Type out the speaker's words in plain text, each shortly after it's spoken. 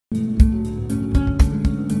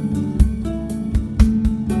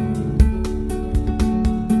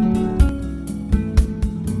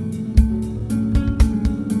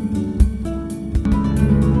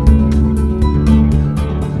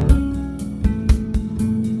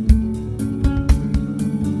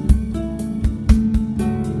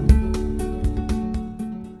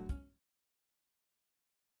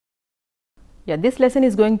Yeah, this lesson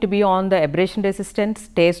is going to be on the abrasion resistance,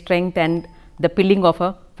 tear strength and the pilling of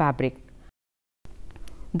a fabric.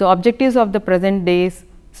 The objectives of the present day's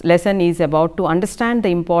lesson is about to understand the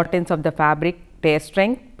importance of the fabric, tear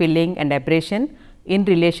strength, pilling and abrasion in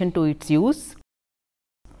relation to its use,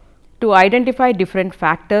 to identify different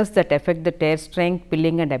factors that affect the tear strength,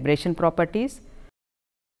 pilling and abrasion properties,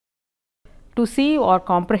 to see or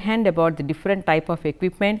comprehend about the different type of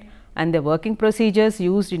equipment and the working procedures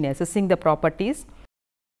used in assessing the properties,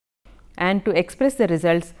 and to express the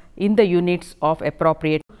results in the units of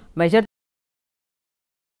appropriate measure.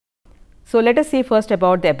 So, let us see first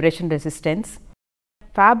about the abrasion resistance.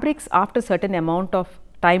 Fabrics after certain amount of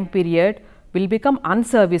time period will become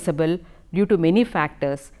unserviceable due to many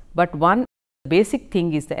factors, but one basic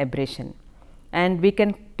thing is the abrasion, and we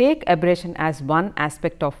can take abrasion as one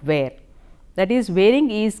aspect of wear. That is,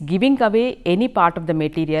 wearing is giving away any part of the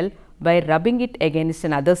material by rubbing it against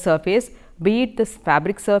another surface, be it the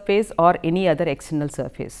fabric surface or any other external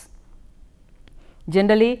surface.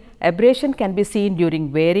 Generally, abrasion can be seen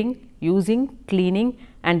during wearing, using, cleaning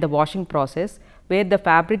and the washing process, where the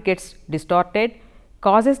fabric gets distorted,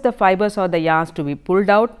 causes the fibers or the yarns to be pulled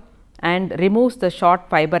out and removes the short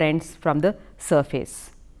fiber ends from the surface.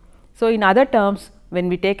 So, in other terms, when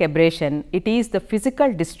we take abrasion, it is the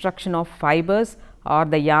physical destruction of fibers or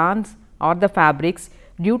the yarns or the fabrics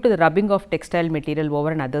due to the rubbing of textile material over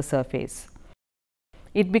another surface.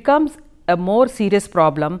 It becomes a more serious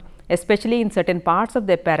problem, especially in certain parts of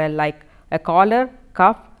the apparel like a collar,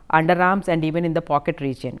 cuff, underarms and even in the pocket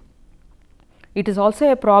region. It is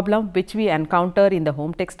also a problem which we encounter in the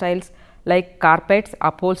home textiles like carpets,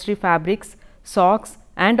 upholstery fabrics, socks,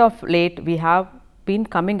 and of late we have been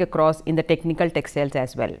coming across in the technical textiles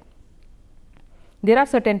as well. There are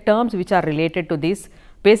certain terms which are related to this,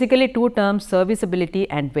 basically two terms, serviceability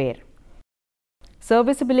and wear.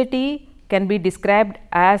 Serviceability can be described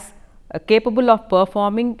as capable of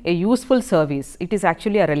performing a useful service. It is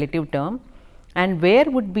actually a relative term, and wear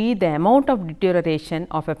would be the amount of deterioration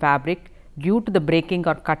of a fabric due to the breaking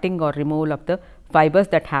or cutting or removal of the fibers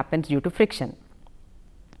that happens due to friction.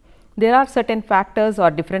 There are certain factors or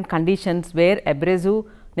different conditions where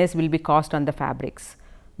abrasiveness will be caused on the fabrics.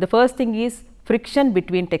 The first thing is friction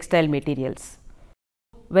between textile materials.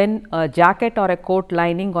 When a jacket or a coat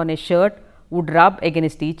lining on a shirt would rub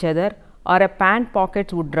against each other, or a pant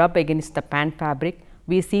pockets would rub against the pant fabric,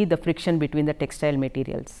 we see the friction between the textile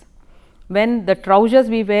materials. When the trousers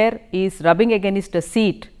we wear is rubbing against a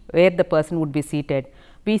seat where the person would be seated,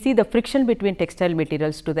 we see the friction between textile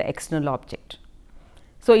materials to the external object.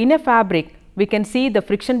 So, in a fabric we can see the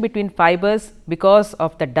friction between fibers because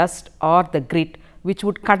of the dust or the grit which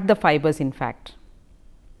would cut the fibers in fact.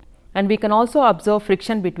 And we can also observe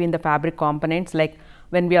friction between the fabric components, like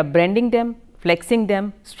when we are bending them, flexing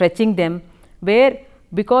them, stretching them, where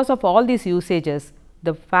because of all these usages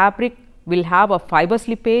the fabric will have a fiber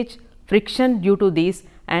slippage, friction due to these,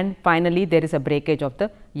 and finally there is a breakage of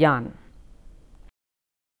the yarn.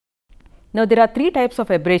 Now, there are three types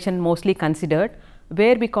of abrasion mostly considered,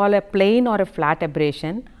 where we call a plain or a flat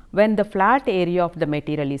abrasion when the flat area of the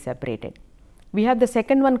material is abraded. We have the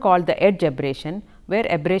second one called the edge abrasion, where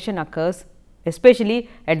abrasion occurs especially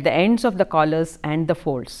at the ends of the collars and the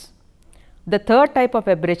folds. The third type of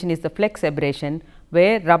abrasion is the flex abrasion,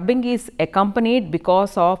 where rubbing is accompanied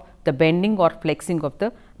because of the bending or flexing of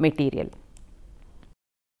the material.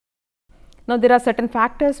 Now, there are certain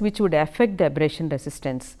factors which would affect the abrasion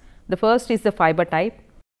resistance. The first is the fiber type.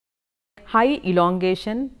 High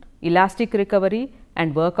elongation, elastic recovery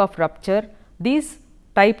and work of rupture, these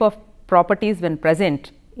type of properties when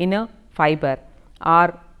present in a fiber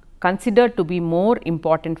are considered to be more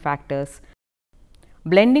important factors.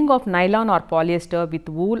 Blending of nylon or polyester with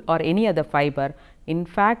wool or any other fiber in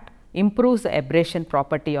fact improves the abrasion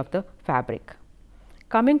property of the fabric.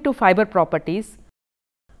 Coming to fiber properties,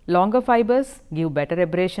 longer fibers give better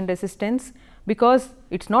abrasion resistance because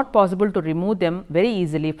it is not possible to remove them very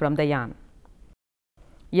easily from the yarn.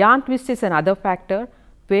 Yarn twist is another factor,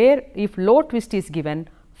 where if low twist is given,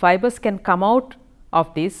 fibers can come out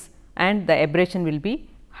of this and the abrasion will be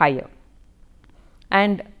higher.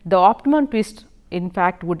 And the optimum twist in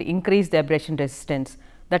fact would increase the abrasion resistance.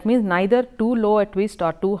 That means neither too low a twist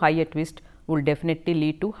or too high a twist will definitely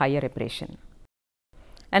lead to higher abrasion.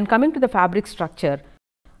 And coming to the fabric structure,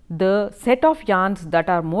 the set of yarns that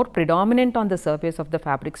are more predominant on the surface of the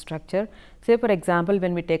fabric structure, say for example,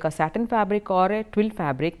 when we take a satin fabric or a twill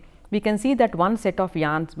fabric, we can see that one set of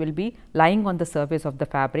yarns will be lying on the surface of the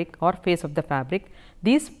fabric or face of the fabric.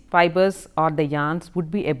 These fibers or the yarns would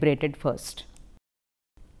be abraded first.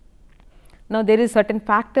 Now, there is certain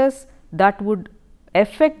factors that would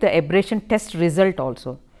affect the abrasion test result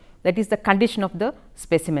also, that is the condition of the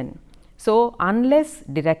specimen. So, unless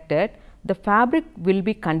directed, the fabric will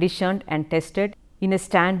be conditioned and tested in a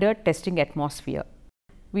standard testing atmosphere.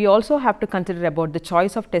 We also have to consider about the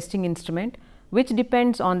choice of testing instrument, which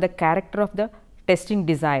depends on the character of the testing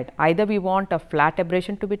desired. Either we want a flat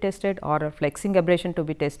abrasion to be tested or a flexing abrasion to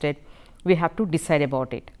be tested, we have to decide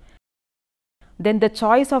about it. Then the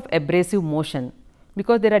choice of abrasive motion,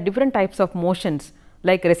 because there are different types of motions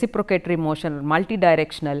like reciprocatory motion or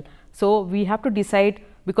multidirectional. So, we have to decide,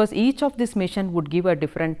 because each of this motion would give a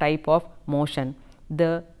different type of motion.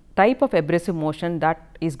 The type of abrasive motion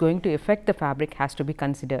that is going to affect the fabric has to be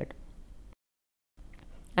considered.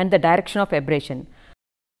 And the direction of abrasion.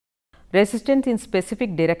 Resistance in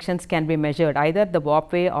specific directions can be measured, either the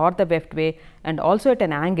warp way or the weft way, and also at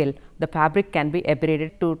an angle the fabric can be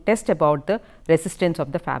abraded to test about the resistance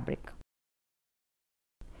of the fabric.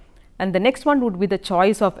 And the next one would be the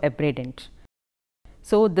choice of abradant.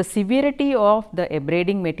 So, the severity of the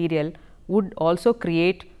abrading material would also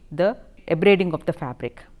create the abrading of the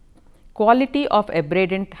fabric. Quality of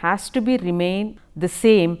abradant has to be remain the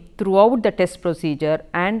same throughout the test procedure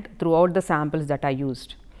and throughout the samples that are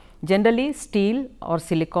used. Generally, steel or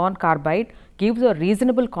silicon carbide gives a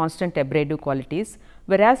reasonable constant abrasive qualities,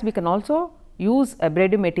 whereas we can also use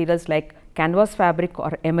abrasive materials like canvas fabric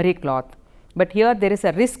or emery cloth. But here there is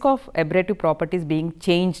a risk of abrasive properties being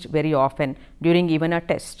changed very often during even a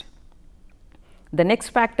test. The next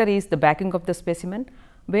factor is the backing of the specimen,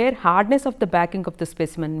 where hardness of the backing of the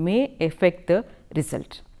specimen may affect the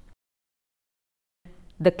result.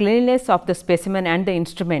 The cleanliness of the specimen and the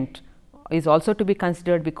instrument is also to be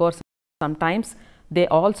considered, because sometimes they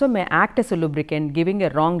also may act as a lubricant, giving a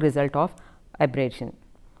wrong result of abrasion.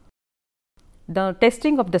 The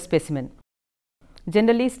testing of the specimen.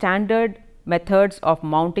 Generally, standard methods of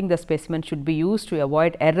mounting the specimen should be used to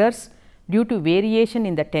avoid errors due to variation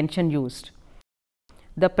in the tension used.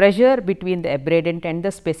 The pressure between the abradant and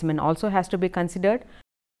the specimen also has to be considered,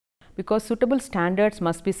 because suitable standards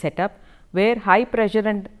must be set up where high pressure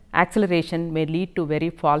and acceleration may lead to very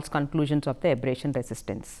false conclusions of the abrasion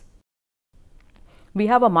resistance. We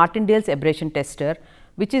have a Martindale's abrasion tester,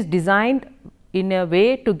 which is designed in a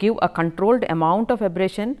way to give a controlled amount of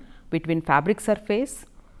abrasion between fabric surface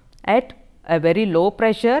at a very low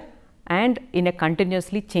pressure and in a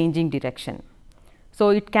continuously changing direction. So,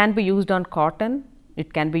 it can be used on cotton,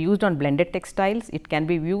 it can be used on blended textiles, it can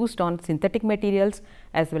be used on synthetic materials,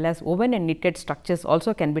 as well as woven and knitted structures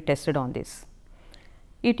also can be tested on this.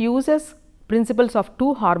 It uses principles of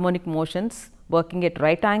two harmonic motions working at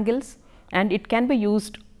right angles, and it can be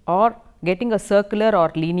used or getting a circular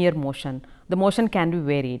or linear motion. The motion can be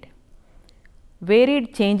varied.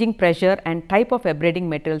 Varied changing pressure and type of abrading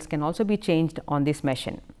materials can also be changed on this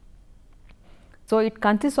machine. So, it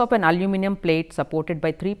consists of an aluminum plate supported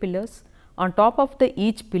by 3 pillars. On top of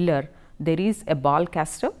each pillar there is a ball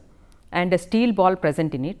caster and a steel ball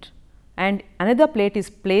present in it, and another plate is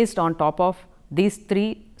placed on top of these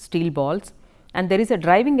 3 steel balls, and there is a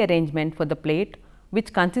driving arrangement for the plate,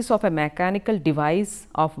 which consists of a mechanical device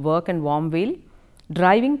of work and worm wheel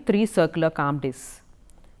driving 3 circular calm discs.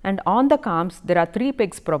 And on the calms there are 3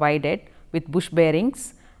 pegs provided with bush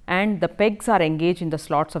bearings, and the pegs are engaged in the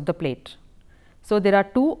slots of the plate. So, there are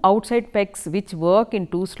 2 outside pegs which work in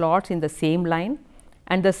 2 slots in the same line,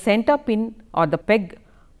 and the center pin or the peg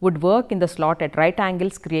would work in the slot at right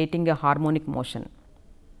angles, creating a harmonic motion.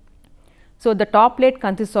 So, the top plate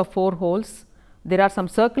consists of 4 holes. There are some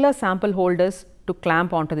circular sample holders to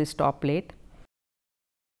clamp onto this top plate.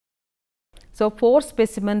 So, 4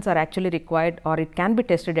 specimens are actually required, or it can be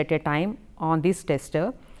tested at a time on this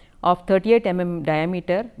tester of 38 mm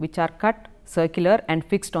diameter, which are cut circular and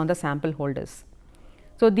fixed on the sample holders.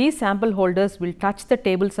 So, these sample holders will touch the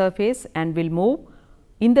table surface and will move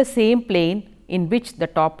in the same plane in which the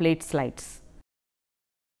top plate slides.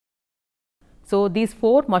 So, these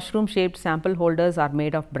 4 mushroom shaped sample holders are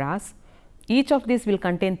made of brass. Each of these will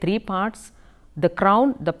contain 3 parts: the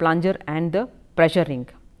crown, the plunger and the pressure ring.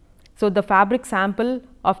 So, the fabric sample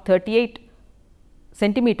of 38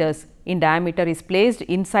 centimeters in diameter is placed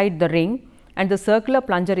inside the ring, and the circular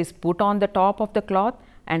plunger is put on the top of the cloth,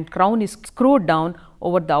 and crown is screwed down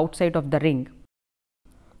over the outside of the ring,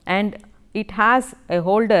 and it has a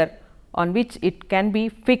holder on which it can be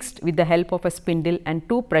fixed with the help of a spindle and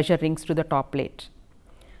 2 pressure rings to the top plate.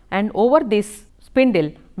 And over this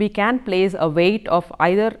spindle we can place a weight of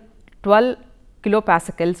either 12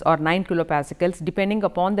 kilopascals or 9 kilopascals, depending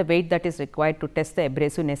upon the weight that is required to test the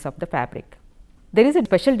abrasiveness of the fabric. There is a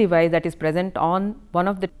special device that is present on one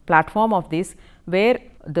of the platform of this, where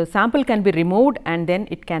the sample can be removed and then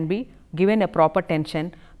it can be given a proper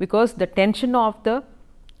tension, because the tension of the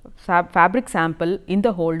fabric sample in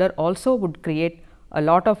the holder also would create a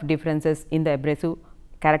lot of differences in the abrasive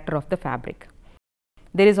character of the fabric.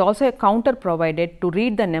 There is also a counter provided to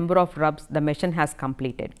read the number of rubs the machine has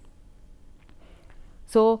completed.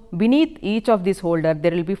 So, beneath each of these holder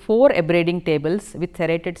there will be 4 abrading tables with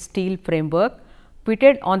serrated steel framework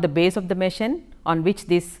fitted on the base of the machine on which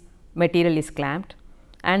this material is clamped,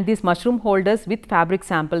 and these mushroom holders with fabric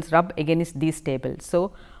samples rub against these tables.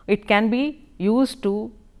 So, it can be used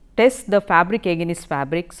to test the fabric against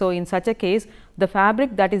fabric. So, in such a case the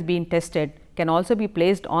fabric that is being tested can also be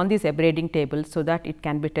placed on these abrading tables, so that it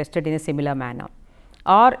can be tested in a similar manner,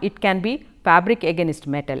 or it can be fabric against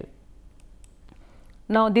metal.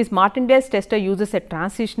 Now, this Martindale's tester uses a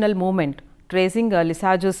transitional movement tracing a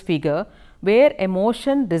Lissajous figure, where a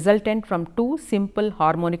motion resultant from 2 simple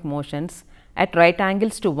harmonic motions at right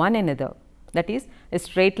angles to one another, that is a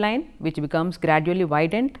straight line which becomes gradually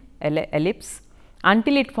widened ellipse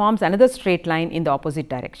until it forms another straight line in the opposite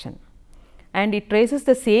direction, and it traces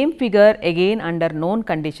the same figure again under known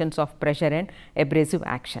conditions of pressure and abrasive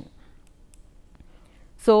action.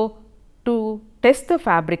 So, to test the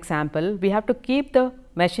fabric sample, we have to keep the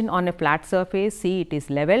machine on a flat surface, see it is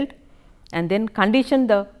leveled, and then condition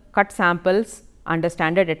the cut samples under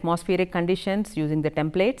standard atmospheric conditions using the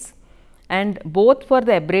templates, and both for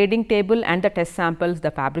the abrading table and the test samples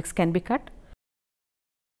the fabrics can be cut,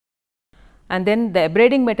 and then the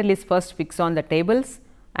abrading metal is first fixed on the tables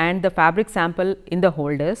and the fabric sample in the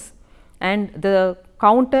holders, and the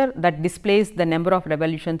counter that displays the number of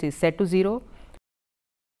revolutions is set to 0,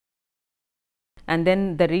 and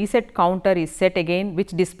then the reset counter is set again, which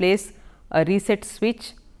displays a reset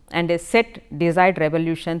switch and a set desired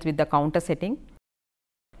revolutions with the counter setting,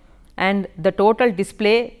 and the total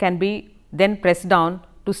display can be then pressed down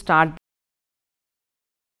to start.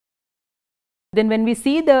 Then when we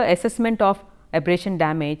see the assessment of abrasion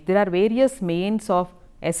damage, there are various means of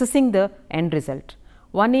assessing the end result.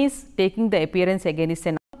 One is taking the appearance against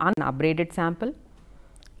an unabraded sample,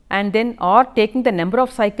 and then or taking the number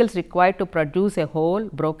of cycles required to produce a hole,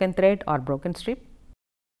 broken thread or broken strip,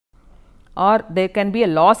 or there can be a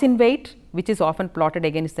loss in weight which is often plotted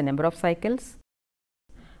against the number of cycles,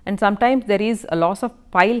 and sometimes there is a loss of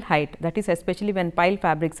pile height, that is especially when pile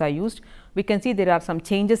fabrics are used, we can see there are some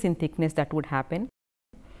changes in thickness that would happen,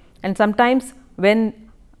 and sometimes when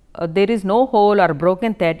there is no hole or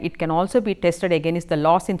broken thread, it can also be tested against the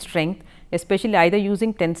loss in strength, especially either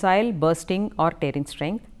using tensile, bursting or tearing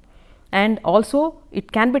strength, and also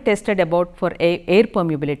it can be tested about for air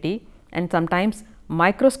permeability, and sometimes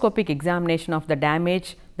microscopic examination of the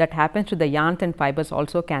damage that happens to the yarns and fibers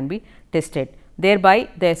also can be tested. Thereby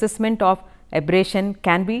the assessment of abrasion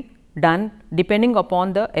can be done depending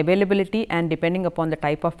upon the availability and depending upon the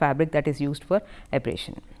type of fabric that is used for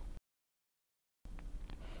abrasion.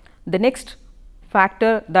 The next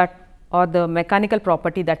factor that or the mechanical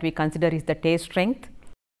property that we consider is the tear strength,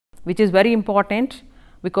 which is very important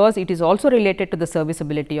because it is also related to the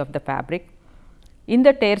serviceability of the fabric. In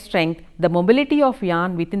the tear strength, the mobility of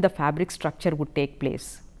yarn within the fabric structure would take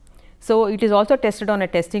place. So, it is also tested on a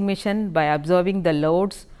testing machine by observing the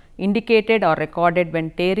loads indicated or recorded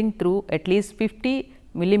when tearing through at least 50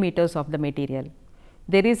 millimeters of the material.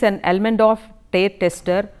 There is an Elmendorf tear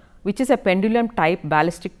tester, which is a pendulum type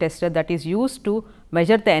ballistic tester that is used to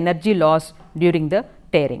measure the energy loss during the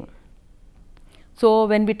tearing. So,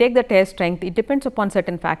 when we take the tear strength, it depends upon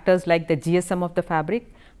certain factors like the GSM of the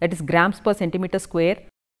fabric, that is grams per centimeter square.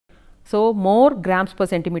 So, more grams per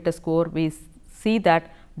centimeter square, we see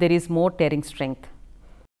that there is more tearing strength.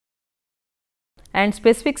 And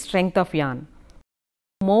specific strength of yarn.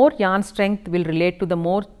 More yarn strength will relate to the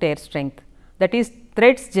more tear strength, that is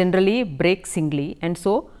threads generally break singly, and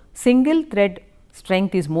so single thread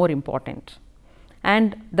strength is more important.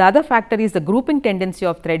 And the other factor is the grouping tendency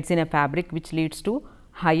of threads in a fabric, which leads to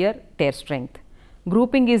higher tear strength.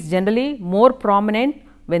 Grouping is generally more prominent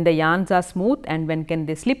when the yarns are smooth and when can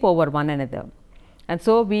they slip over one another. And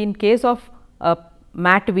so, we in case of a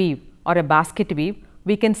mat weave or a basket weave,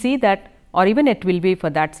 we can see that, or even a twill weave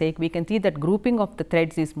for that sake, we can see that grouping of the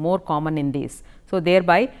threads is more common in these. So,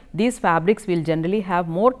 thereby these fabrics will generally have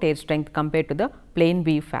more tear strength compared to the plain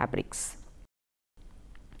weave fabrics.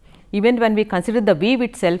 Even when we consider the weave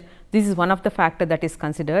itself, this is one of the factor that is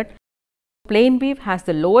considered. Plain weave has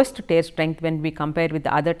the lowest tear strength when we compare with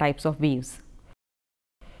the other types of weaves.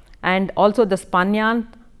 And also the spun yarn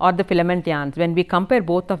or the filament yarns, when we compare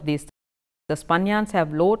both of these, the spun yarns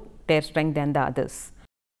have low tear strength than the others.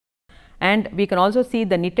 And we can also see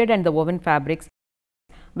the knitted and the woven fabrics,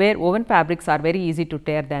 where woven fabrics are very easy to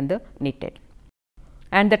tear than the knitted.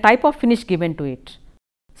 and the type of finish given to it.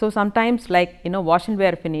 So, sometimes like wash and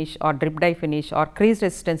wear finish or drip dye finish or crease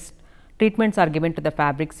resistance treatments are given to the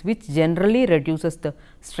fabrics, which generally reduces the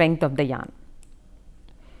strength of the yarn.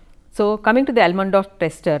 So, coming to the Elmendorf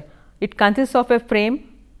tester, it consists of a frame,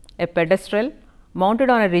 a pedestal mounted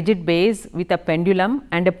on a rigid base with a pendulum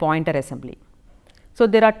and a pointer assembly. So,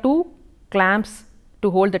 there are two clamps to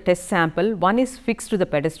hold the test sample, one is fixed to the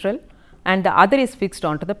pedestal and the other is fixed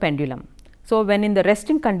onto the pendulum. So, when in the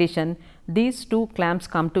resting condition, these two clamps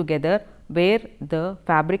come together where the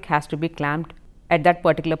fabric has to be clamped at that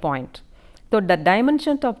particular point. So, the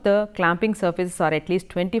dimensions of the clamping surfaces are at least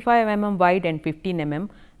 25 mm wide and 15 mm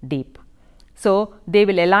deep. So, they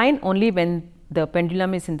will align only when the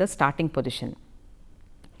pendulum is in the starting position.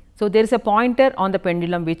 So, there is a pointer on the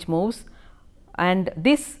pendulum which moves, and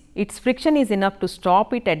its friction is enough to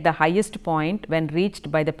stop it at the highest point when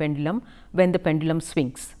reached by the pendulum when the pendulum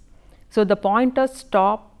swings. So, the pointer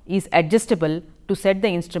stop is adjustable to set the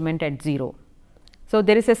instrument at 0. So,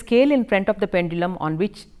 there is a scale in front of the pendulum on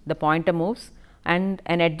which the pointer moves, and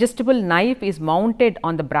an adjustable knife is mounted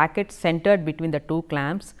on the bracket centered between the two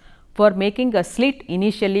clamps for making a slit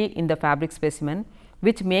initially in the fabric specimen,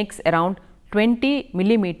 which makes around 20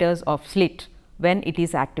 millimeters of slit when it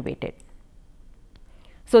is activated.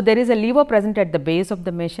 So, there is a lever present at the base of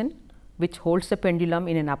the machine which holds the pendulum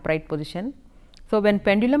in an upright position. So, when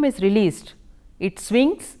pendulum is released, it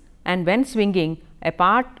swings, and when swinging, a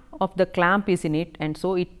part of the clamp is in it, and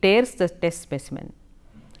so it tears the test specimen.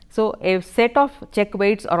 So, a set of check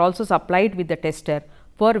weights are also supplied with the tester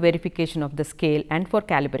for verification of the scale and for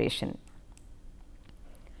calibration.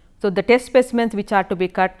 So, the test specimens which are to be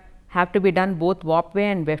cut have to be done both warp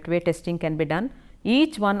weigh and weft weigh testing can be done,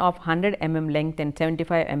 each one of 100 mm length and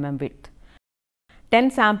 75 mm width.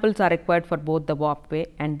 10 samples are required for both the warp weigh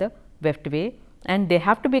and the weft weigh, and they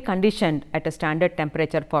have to be conditioned at a standard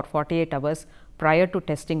temperature for 48 hours prior to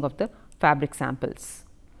testing of the fabric samples.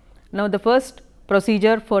 Now, the first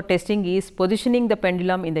procedure for testing is positioning the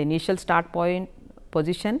pendulum in the initial start point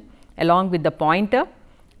position along with the pointer,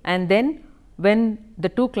 and then when the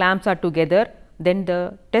two clamps are together, then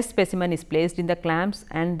the test specimen is placed in the clamps,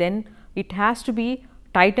 and then it has to be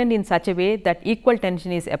tightened in such a way that equal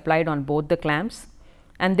tension is applied on both the clamps,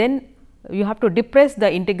 and then you have to depress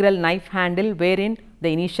the integral knife handle wherein the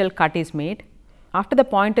initial cut is made. After the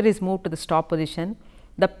pointer is moved to the stop position,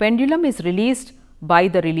 the pendulum is released by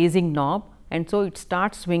the releasing knob, and so it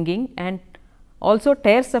starts swinging and also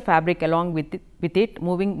tears the fabric along with it,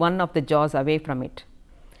 moving one of the jaws away from it.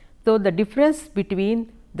 So, the difference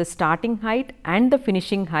between the starting height and the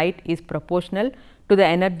finishing height is proportional to the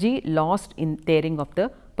energy lost in tearing of the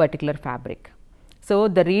particular fabric. So,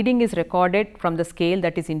 the reading is recorded from the scale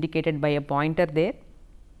that is indicated by a pointer there.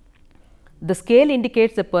 The scale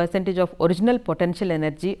indicates the percentage of original potential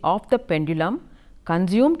energy of the pendulum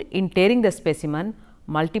consumed in tearing the specimen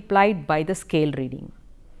multiplied by the scale reading.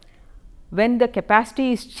 When the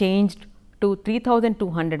capacity is changed to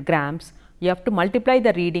 3200 grams, you have to multiply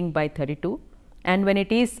the reading by 32, and when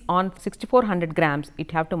it is on 6400 grams,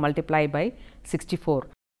 it have to multiply by 64.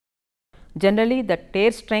 Generally, the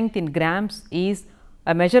tear strength in grams is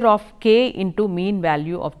a measure of K into mean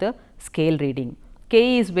value of the scale reading.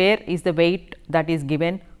 K is where is the weight that is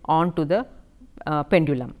given on to the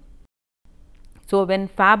pendulum. So, when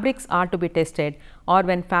fabrics are to be tested or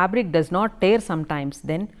when fabric does not tear sometimes,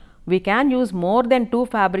 then we can use more than 2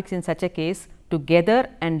 fabrics in such a case together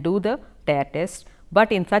and do the tear test,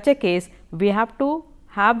 but in such a case we have to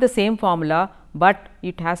have the same formula, but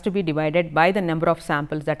it has to be divided by the number of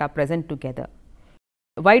samples that are present together.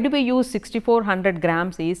 Why do we use 6400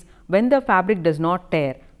 grams is when the fabric does not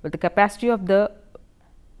tear, but the capacity of the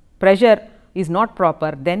pressure is not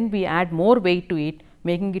proper, then we add more weight to it,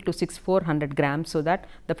 making it to 6400 grams, so that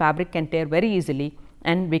the fabric can tear very easily,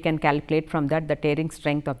 and we can calculate from that the tearing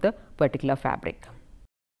strength of the particular fabric.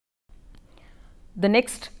 The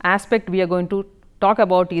next aspect we are going to talk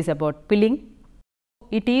about is about pilling.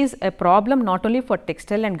 It is a problem not only for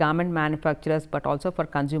textile and garment manufacturers, but also for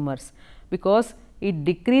consumers, because it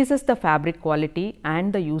decreases the fabric quality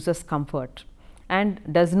and the user's comfort and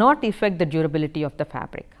does not affect the durability of the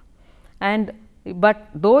fabric. But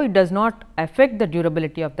though it does not affect the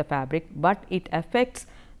durability of the fabric, but it affects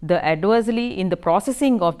the adversely in the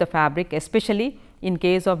processing of the fabric, especially in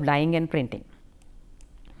case of dyeing and printing.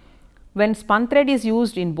 When spun thread is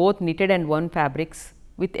used in both knitted and woven fabrics,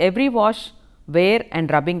 with every wash, wear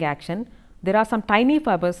and rubbing action, there are some tiny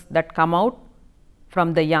fibers that come out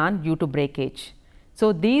from the yarn due to breakage.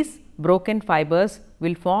 So, these broken fibers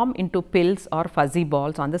will form into pills or fuzzy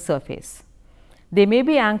balls on the surface. They may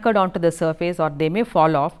be anchored onto the surface, or they may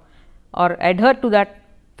fall off or adhere to that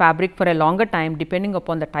fabric for a longer time depending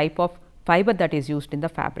upon the type of fiber that is used in the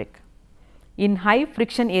fabric. In high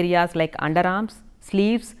friction areas like underarms,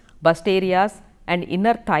 sleeves, bust areas and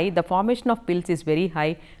inner thigh, the formation of pills is very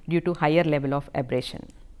high due to higher level of abrasion.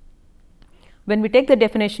 When we take the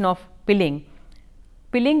definition of pilling,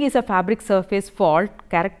 pilling is a fabric surface fault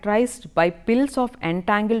characterized by pills of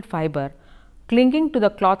entangled fiber clinging to the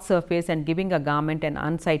cloth surface and giving a garment an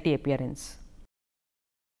unsightly appearance.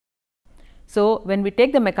 So, when we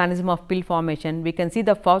take the mechanism of pill formation, we can see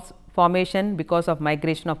the first formation because of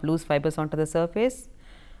migration of loose fibers onto the surface,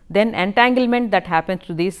 then entanglement that happens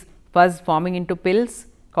to these fuzz forming into pills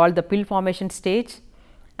called the pill formation stage,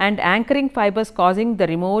 and anchoring fibers causing the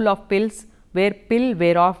removal of pills where pill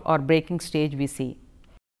wear off or breaking stage we see.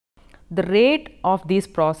 The rate of these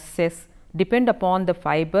processes depend upon the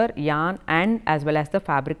fiber, yarn and as well as the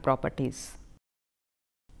fabric properties.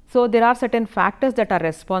 So, there are certain factors that are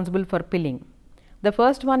responsible for pilling. The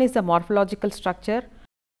first one is the morphological structure,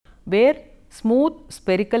 where smooth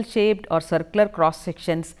spherical shaped or circular cross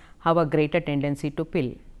sections have a greater tendency to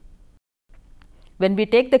pill. When we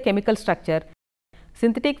take the chemical structure,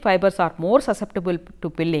 synthetic fibers are more susceptible to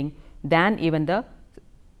pilling than even the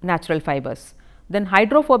natural fibers. Then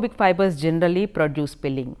hydrophobic fibers generally produce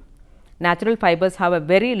pilling. Natural fibers have a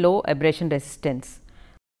very low abrasion resistance.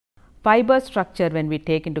 Fiber structure, when we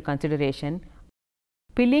take into consideration,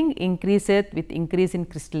 pilling increases with increase in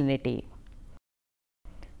crystallinity.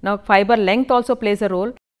 Now, fiber length also plays a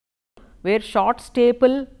role, where short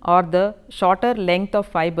staple or the shorter length of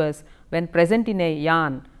fibers when present in a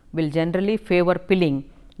yarn will generally favor pilling,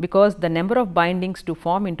 because the number of bindings to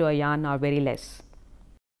form into a yarn are very less.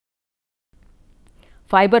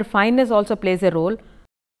 Fiber fineness also plays a role.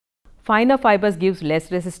 Finer fibers gives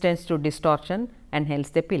less resistance to distortion and hence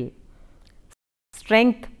they pill.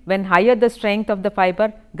 Strength, when higher the strength of the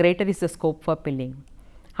fiber, greater is the scope for pilling.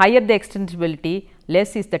 Higher the extensibility,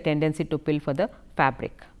 less is the tendency to pill for the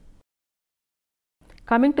fabric.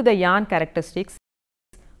 Coming to the yarn characteristics,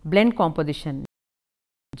 blend composition.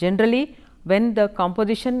 Generally, when the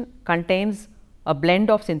composition contains a blend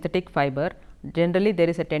of synthetic fiber, generally there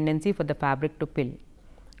is a tendency for the fabric to pill.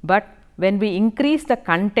 But when we increase the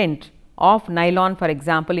content of nylon, for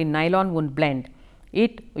example, in nylon wound blend,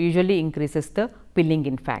 it usually increases the pilling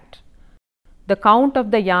in fact. The count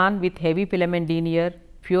of the yarn with heavy filament linear,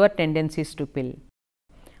 fewer tendencies to pill.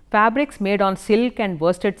 Fabrics made on silk and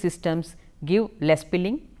worsted systems give less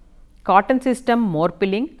pilling, cotton system more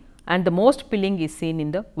pilling, and the most pilling is seen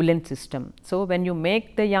in the woolen system. So, when you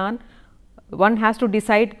make the yarn, one has to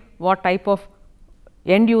decide what type of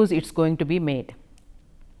end use it is going to be made.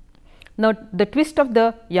 Now, the twist of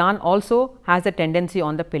the yarn also has a tendency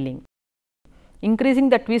on the pilling. Increasing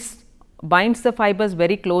the twist binds the fibers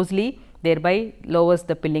very closely, thereby lowers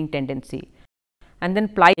the pilling tendency. And then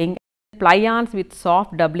ply yarns with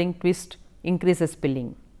soft doubling twist increases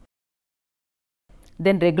pilling.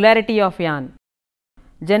 Then regularity of yarn.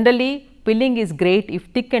 Generally, pilling is great if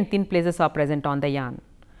thick and thin places are present on the yarn.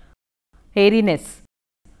 Hairiness,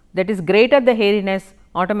 that is, greater the hairiness,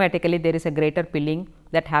 automatically there is a greater pilling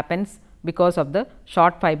that happens because of the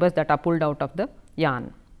short fibers that are pulled out of the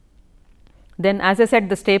yarn. Then, as I said,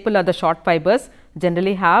 the staple or the short fibers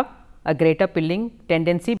generally have a greater pilling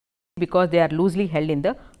tendency because they are loosely held in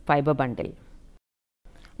the fiber bundle.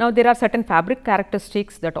 Now, there are certain fabric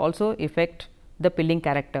characteristics that also affect the pilling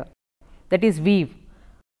character, that is weave.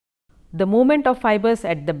 The movement of fibers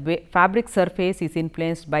at the fabric surface is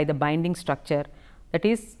influenced by the binding structure, that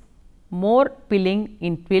is more pilling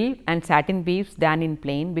in twill and satin weaves than in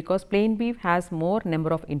plain, because plain weave has more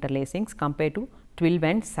number of interlacings compared to twill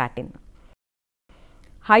and satin.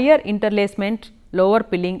 Higher interlacement, lower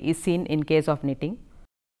pilling is seen in case of knitting.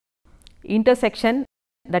 Intersection,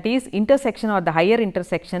 that is, intersection or the higher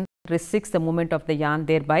intersection restricts the movement of the yarn,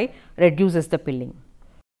 thereby reduces the pilling.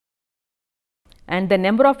 And the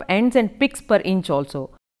number of ends and picks per inch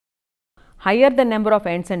also. Higher the number of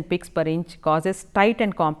ends and picks per inch causes tight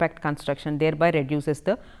and compact construction, thereby reduces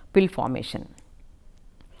the pill formation.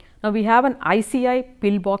 Now, we have an ICI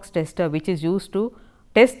pill box tester which is used to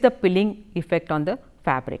test the pilling effect on the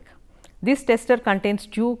fabric. This tester contains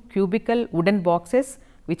two cubical wooden boxes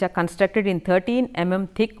which are constructed in 13 mm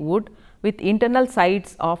thick wood with internal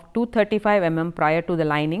sides of 235 mm prior to the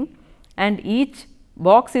lining, and each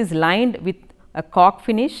box is lined with a cork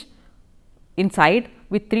finish inside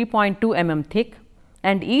with 3.2 mm thick,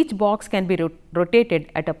 and each box can be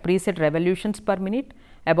rotated at a preset revolutions per minute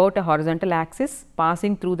about a horizontal axis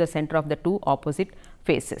passing through the center of the two opposite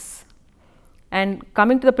faces. And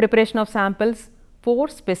coming to the preparation of samples, 4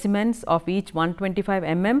 specimens of each 125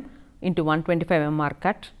 mm into 125 mm are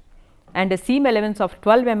cut. and a seam allowance of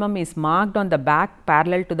 12 mm is marked on the back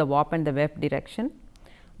parallel to the warp and the weft direction.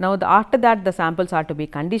 Now, after that the samples are to be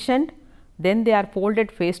conditioned, then they are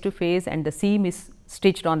folded face to face and the seam is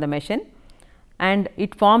stitched on the machine and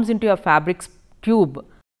it forms into a fabric tube,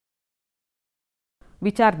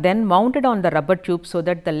 which are then mounted on the rubber tube so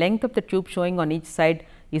that the length of the tube showing on each side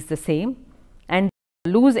is the same, and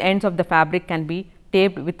loose ends of the fabric can be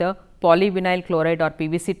taped with a polyvinyl chloride or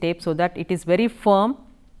PVC tape so that it is very firm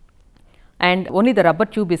and only the rubber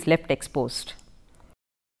tube is left exposed.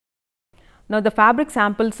 Now, the fabric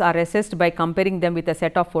samples are assessed by comparing them with a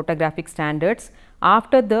set of photographic standards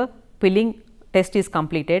after the pilling test is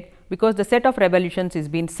completed, because the set of revolutions is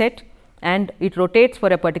been set and it rotates for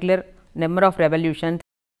a particular number of revolutions,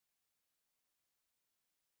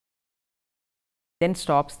 then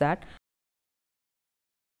stops that,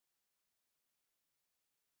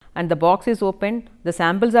 and the box is opened, the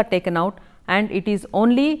samples are taken out, and it is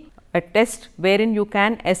only a test wherein you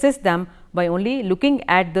can assess them by only looking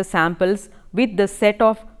at the samples with the set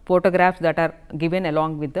of photographs that are given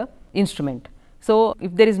along with the instrument. So,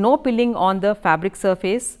 if there is no pilling on the fabric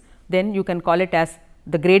surface, then you can call it as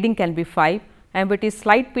the grading can be 5, and if it is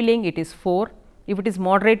slight pilling it is 4, if it is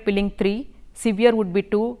moderate pilling 3, severe would be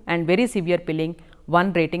 2, and very severe pilling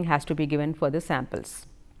 1 rating has to be given for the samples.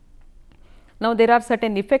 Now, there are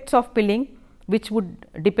certain effects of pilling which would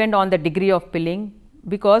depend on the degree of pilling,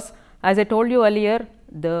 because as I told you earlier,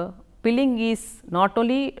 the pilling is not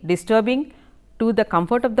only disturbing to the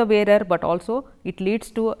comfort of the wearer, but also it leads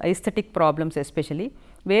to aesthetic problems, especially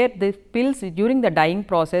where the pills during the dyeing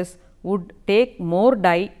process would take more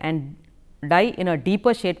dye and dye in a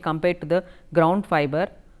deeper shade compared to the ground fiber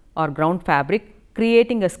or ground fabric,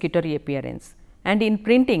 creating a skittery appearance. And in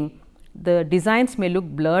printing, the designs may look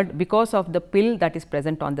blurred because of the pill that is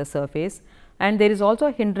present on the surface, and there is also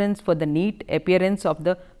a hindrance for the neat appearance of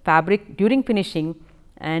the fabric during finishing,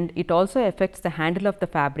 and it also affects the handle of the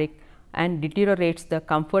fabric and deteriorates the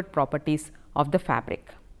comfort properties of the fabric.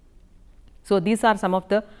 So, these are some of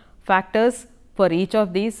the factors for each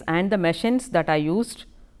of these, and the machines that are used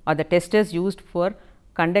or the testers used for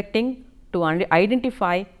conducting to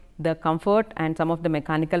identify the comfort and some of the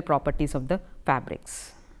mechanical properties of the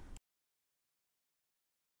fabrics.